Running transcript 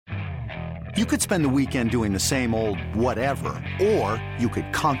You could spend the weekend doing the same old whatever, or you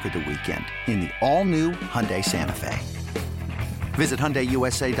could conquer the weekend in the all-new Hyundai Santa Fe. Visit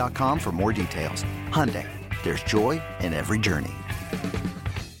HyundaiUSA.com for more details. Hyundai, there's joy in every journey.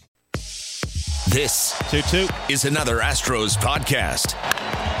 This 2-2 is another Astros podcast.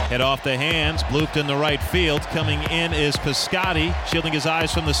 Head off the hands, blooped in the right field. Coming in is Piscotty, shielding his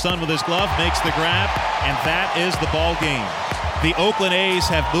eyes from the sun with his glove, makes the grab, and that is the ball game. The Oakland A's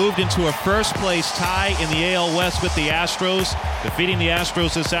have moved into a first-place tie in the AL West with the Astros, defeating the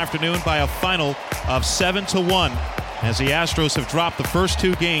Astros this afternoon by a final of 7-1, as the Astros have dropped the first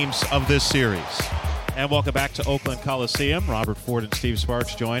two games of this series. And welcome back to Oakland Coliseum. Robert Ford and Steve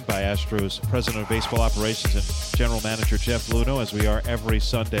Sparks joined by Astros President of Baseball Operations and General Manager Jeff Luhnow, as we are every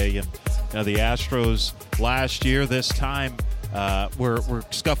Sunday. And the Astros last year, this time, we're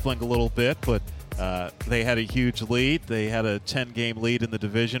scuffling a little bit, but they had a huge lead. They had a 10-game lead in the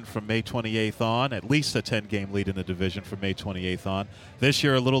division from May 28th on, at least a 10-game lead in the division from May 28th on. This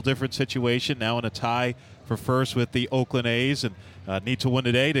year, a little different situation, now in a tie for first with the Oakland A's, and need to win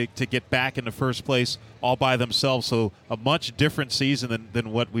today to get back into first place all by themselves. So a much different season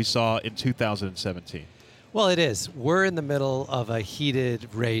than what we saw in 2017. Well, it is. We're in the middle of a heated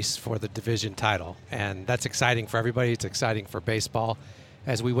race for the division title, and that's exciting for everybody. It's exciting for baseball.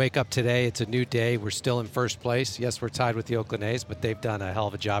 As we wake up today, it's a new day. We're still in first place. Yes, we're tied with the Oakland A's, but they've done a hell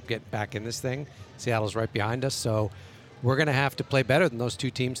of a job getting back in this thing. Seattle's right behind us, so we're going to have to play better than those two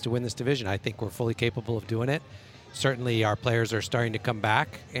teams to win this division. I think we're fully capable of doing it. Certainly, our players are starting to come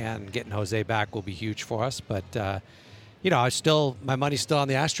back, and getting Jose back will be huge for us. But, my money's still on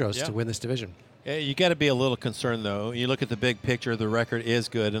the Astros to win this division. Yeah, you got to be a little concerned, though. You look at the big picture, the record is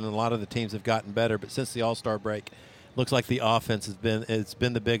good, and a lot of the teams have gotten better. But since the All-Star break, looks like the offense has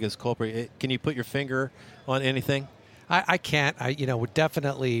been the biggest culprit. Can you put your finger on anything? I can't.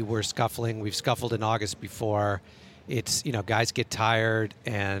 We're scuffling. We've scuffled in August before. It's, guys get tired,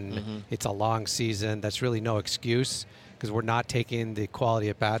 and it's a long season. That's really no excuse, because we're not taking the quality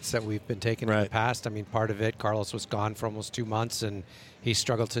at bats that we've been taking in the past. I mean, part of it, Carlos was gone for almost 2 months, and he's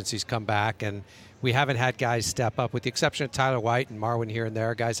struggled since he's come back. And we haven't had guys step up, with the exception of Tyler White and Marwin here and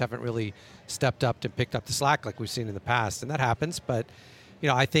there. Guys haven't really stepped up and picked up the slack like we've seen in the past, and that happens. But,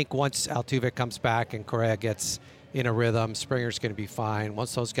 I think once Altuve comes back and Correa gets in a rhythm, Springer's going to be fine.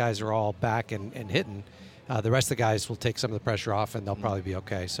 Once those guys are all back and hitting, the rest of the guys will take some of the pressure off, and they'll probably be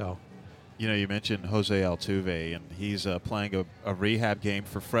okay. So, you mentioned Jose Altuve, and he's playing a rehab game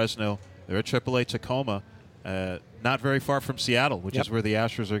for Fresno. They're at AAA Tacoma, not very far from Seattle, which is where the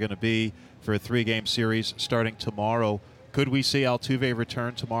Astros are going to be for a 3-game series starting tomorrow. Could we see Altuve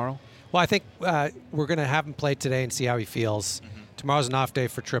return tomorrow? Well, I think we're going to have him play today and see how he feels. Tomorrow's an off day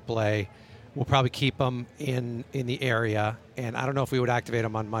for AAA. We'll probably keep him in the area, and I don't know if we would activate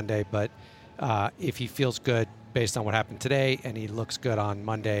him on Monday, but if he feels good based on what happened today and he looks good on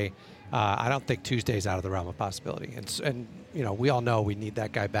Monday, I don't think Tuesday's out of the realm of possibility. And we all know we need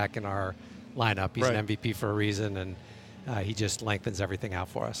that guy back in our lineup. He's an MVP for a reason, and he just lengthens everything out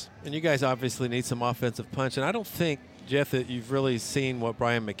for us. And you guys obviously need some offensive punch, and I don't think, Jeff, that you've really seen what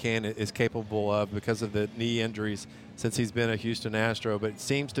Brian McCann is capable of because of the knee injuries since he's been a Houston Astro, but it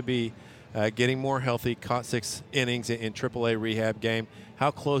seems to be getting more healthy, caught 6 innings in AAA rehab game. How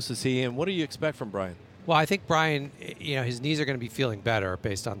close is he, and what do you expect from Brian? Well, I think Brian, his knees are going to be feeling better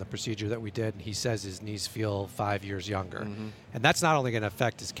based on the procedure that we did. He says his knees feel 5 years younger. And that's not only going to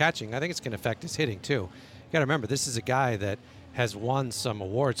affect his catching, I think it's going to affect his hitting too. You got to remember, this is a guy that has won some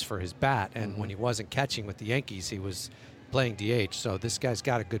awards for his bat, and when he wasn't catching with the Yankees, he was playing DH. So this guy's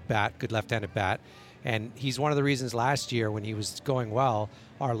got a good bat, good left-handed bat. And he's one of the reasons last year when he was going well,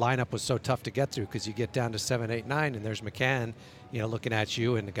 our lineup was so tough to get through, because you get down to 7, 8, 9, and there's McCann, looking at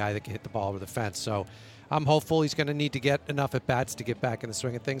you, and the guy that can hit the ball over the fence. So I'm hopeful he's going to need to get enough at bats to get back in the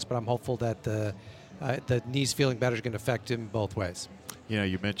swing of things, but I'm hopeful that the knees feeling better is going to affect him both ways.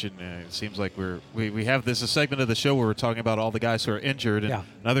 You mentioned it seems like we have a segment of the show where we're talking about all the guys who are injured, and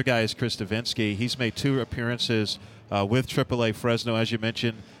another guy is Chris Devenski. He's made 2 appearances with AAA Fresno, as you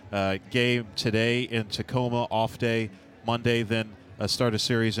mentioned. Game today in Tacoma, off day Monday, then start a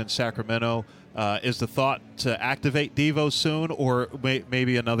series in Sacramento. Is the thought to activate Devo soon, or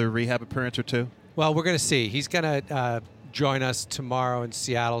maybe another rehab appearance or 2? Well, we're going to see. He's going to join us tomorrow in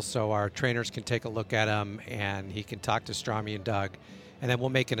Seattle, so our trainers can take a look at him, and he can talk to Strami and Doug, and then we'll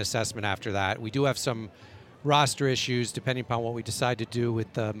make an assessment after that. We do have some roster issues depending upon what we decide to do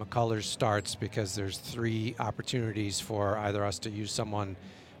with the McCullers starts, because there's 3 opportunities for either us to use someone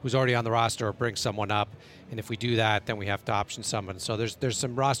who's already on the roster or bring someone up, and if we do that, then we have to option someone. So there's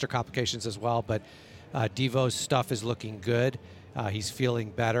some roster complications as well, but Devo's stuff is looking good. he's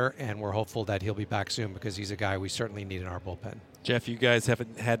feeling better, and we're hopeful that he'll be back soon because he's a guy we certainly need in our bullpen. Jeff, you guys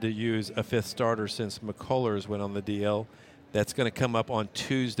haven't had to use a fifth starter since McCullers went on the DL. That's going to come up on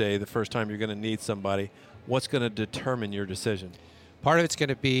Tuesday, the first time you're going to need somebody. What's going to determine your decision? Part of it's going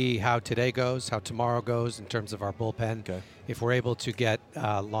to be how today goes, how tomorrow goes in terms of our bullpen. Okay. If we're able to get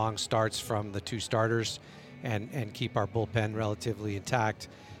long starts from the two starters and keep our bullpen relatively intact,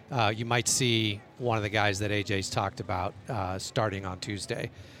 you might see one of the guys that AJ's talked about starting on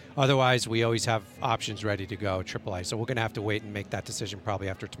Tuesday. Otherwise, we always have options ready to go at AAA. So we're going to have to wait and make that decision probably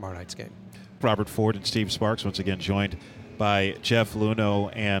after tomorrow night's game. Robert Ford and Steve Sparks once again joined by Jeff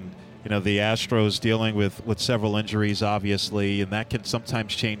Luhnow, and the Astros dealing with several injuries, obviously, and that can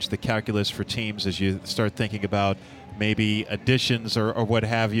sometimes change the calculus for teams as you start thinking about maybe additions or what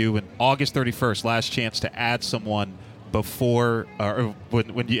have you. And August 31st, last chance to add someone before or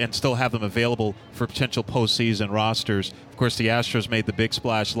when you and still have them available for potential postseason rosters. Of course, the Astros made the big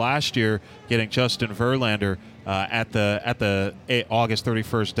splash last year, getting Justin Verlander at the August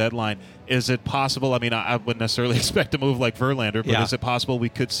 31st deadline. Is it possible? I mean, I wouldn't necessarily expect a move like Verlander, but is it possible we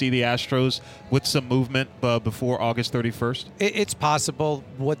could see the Astros with some movement before August 31st? It's possible.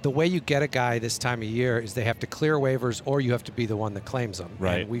 The way you get a guy this time of year is they have to clear waivers, or you have to be the one that claims them.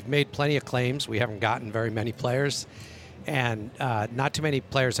 Right. And we've made plenty of claims. We haven't gotten very many players. And not too many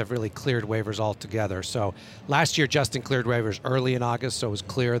players have really cleared waivers altogether. So last year, Justin cleared waivers early in August, so it was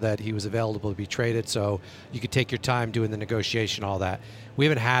clear that he was available to be traded. So you could take your time doing the negotiation, all that. We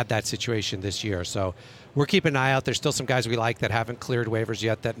haven't had that situation this year. So we're keeping an eye out. There's still some guys we like that haven't cleared waivers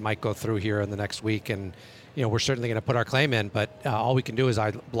yet that might go through here in the next week. And, we're certainly going to put our claim in. But all we can do is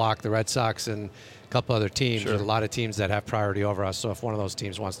block the Red Sox and a couple other teams. Sure. There's a lot of teams that have priority over us. So if one of those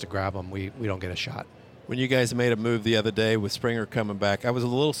teams wants to grab them, we don't get a shot. When you guys made a move the other day with Springer coming back, I was a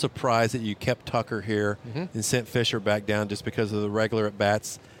little surprised that you kept Tucker here and sent Fisher back down just because of the regular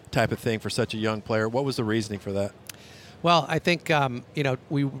at-bats type of thing for such a young player. What was the reasoning for that? Well, I think,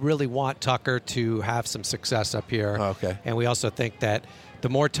 we really want Tucker to have some success up here. Oh, okay. And we also think that the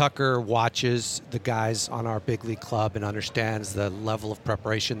more Tucker watches the guys on our big league club and understands the level of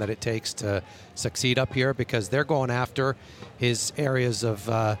preparation that it takes to succeed up here, because they're going after his areas of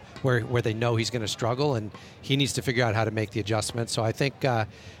where they know he's going to struggle, and he needs to figure out how to make the adjustments. So I think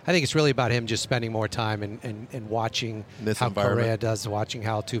it's really about him just spending more time and watching how Correa does, watching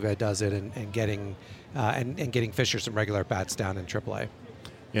how Altuve does it, and getting Fisher some regular bats down in AAA.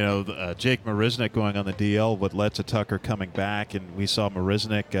 Jake Marisnick going on the DL, what led to Tucker coming back, and we saw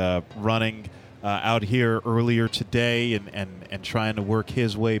Marisnick running out here earlier today and trying to work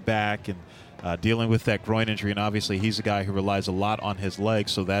his way back and dealing with that groin injury. And obviously he's a guy who relies a lot on his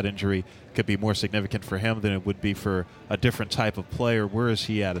legs, so that injury could be more significant for him than it would be for a different type of player. Where is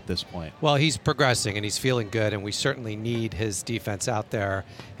he at this point? Well, he's progressing and he's feeling good, and we certainly need his defense out there.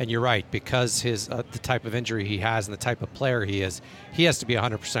 And you're right, because the type of injury he has and the type of player he is, he has to be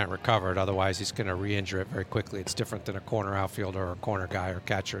 100% recovered. Otherwise, he's going to re-injure it very quickly. It's different than a corner outfielder or a corner guy or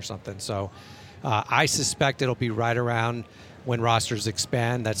catcher or something. So I suspect it'll be right around when rosters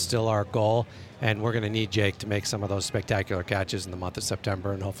expand. That's still our goal, and we're going to need Jake to make some of those spectacular catches in the month of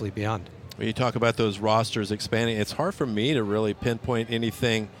September and hopefully beyond. When you talk about those rosters expanding, it's hard for me to really pinpoint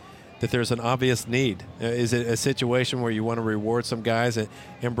anything that there's an obvious need. Is it a situation where you want to reward some guys and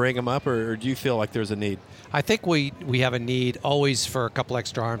bring them up, or do you feel like there's a need? I think we have a need always for a couple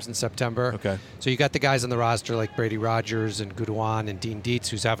extra arms in September. Okay. So you got the guys on the roster like Brady Rogers and Guduan and Dean Dietz,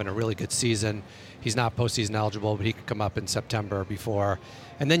 who's having a really good season. He's not postseason eligible, but he could come up in September before.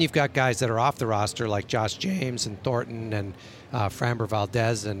 And then you've got guys that are off the roster like Josh James and Thornton and Framber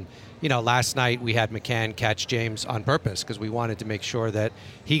Valdez. And, last night we had McCann catch James on purpose because we wanted to make sure that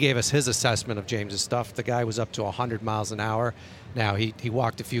he gave us his assessment of James's stuff. The guy was up to 100 miles an hour. Now, he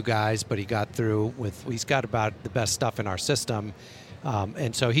walked a few guys, but he got through he's got about the best stuff in our system.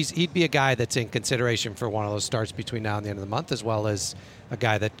 And so he'd be a guy that's in consideration for one of those starts between now and the end of the month, as well as a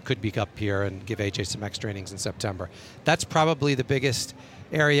guy that could be up here and give AJ some extra innings in September. That's probably the biggest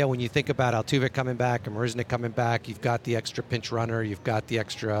area when you think about Altuve coming back and Marisnick coming back. You've got the extra pinch runner. You've got the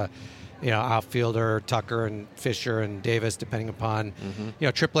extra outfielder, Tucker and Fisher and Davis, depending upon,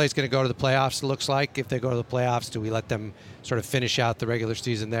 AAA is going to go to the playoffs, it looks like. If they go to the playoffs, do we let them sort of finish out the regular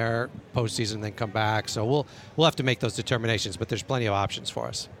season there, postseason, and then come back? So we'll have to make those determinations, but there's plenty of options for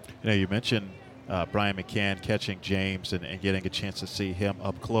us. You mentioned Brian McCann catching James and getting a chance to see him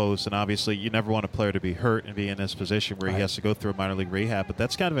up close. And obviously you never want a player to be hurt and be in this position where he has to go through a minor league rehab. But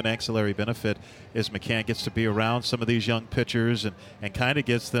that's kind of an ancillary benefit is McCann gets to be around some of these young pitchers and kind of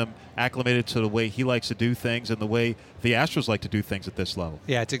gets them acclimated to the way he likes to do things and the way the Astros like to do things at this level.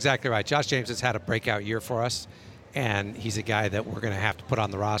 Yeah, it's exactly right. Josh James has had a breakout year for us. and he's a guy that we're going to have to put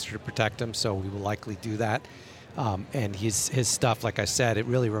on the roster to protect him, so we will likely do that. And his stuff, like I said, it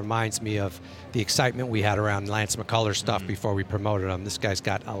really reminds me of the excitement we had around Lance McCullers stuff before we promoted him. This guy's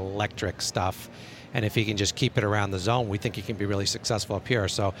got electric stuff, and if he can just keep it around the zone, we think he can be really successful up here.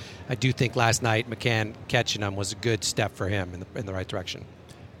 So I do think last night McCann catching him was a good step for him in the right direction.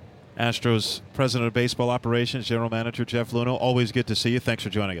 Astros President of Baseball Operations, General Manager Jeff Luhnow, always good to see you. Thanks for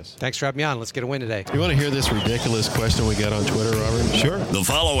joining us. Thanks for having me on. Let's get a win today. You want to hear this ridiculous question we got on Twitter, Robert? Sure. The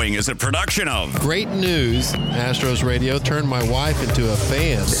following is a production of Great news. Astros Radio turned my wife into a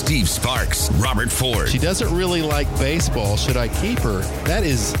fan. Steve Sparks, Robert Ford. She doesn't really like baseball. Should I keep her? That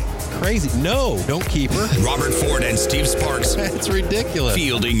is crazy. No, don't keep her. Robert Ford and Steve Sparks. That's ridiculous.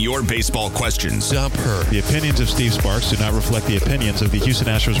 Fielding your baseball questions. Dump her. The opinions of Steve Sparks do not reflect the opinions of the Houston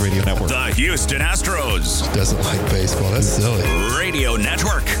Astros Radio Network. The Houston Astros Doesn't like baseball. That's silly. Radio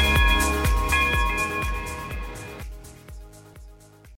Network.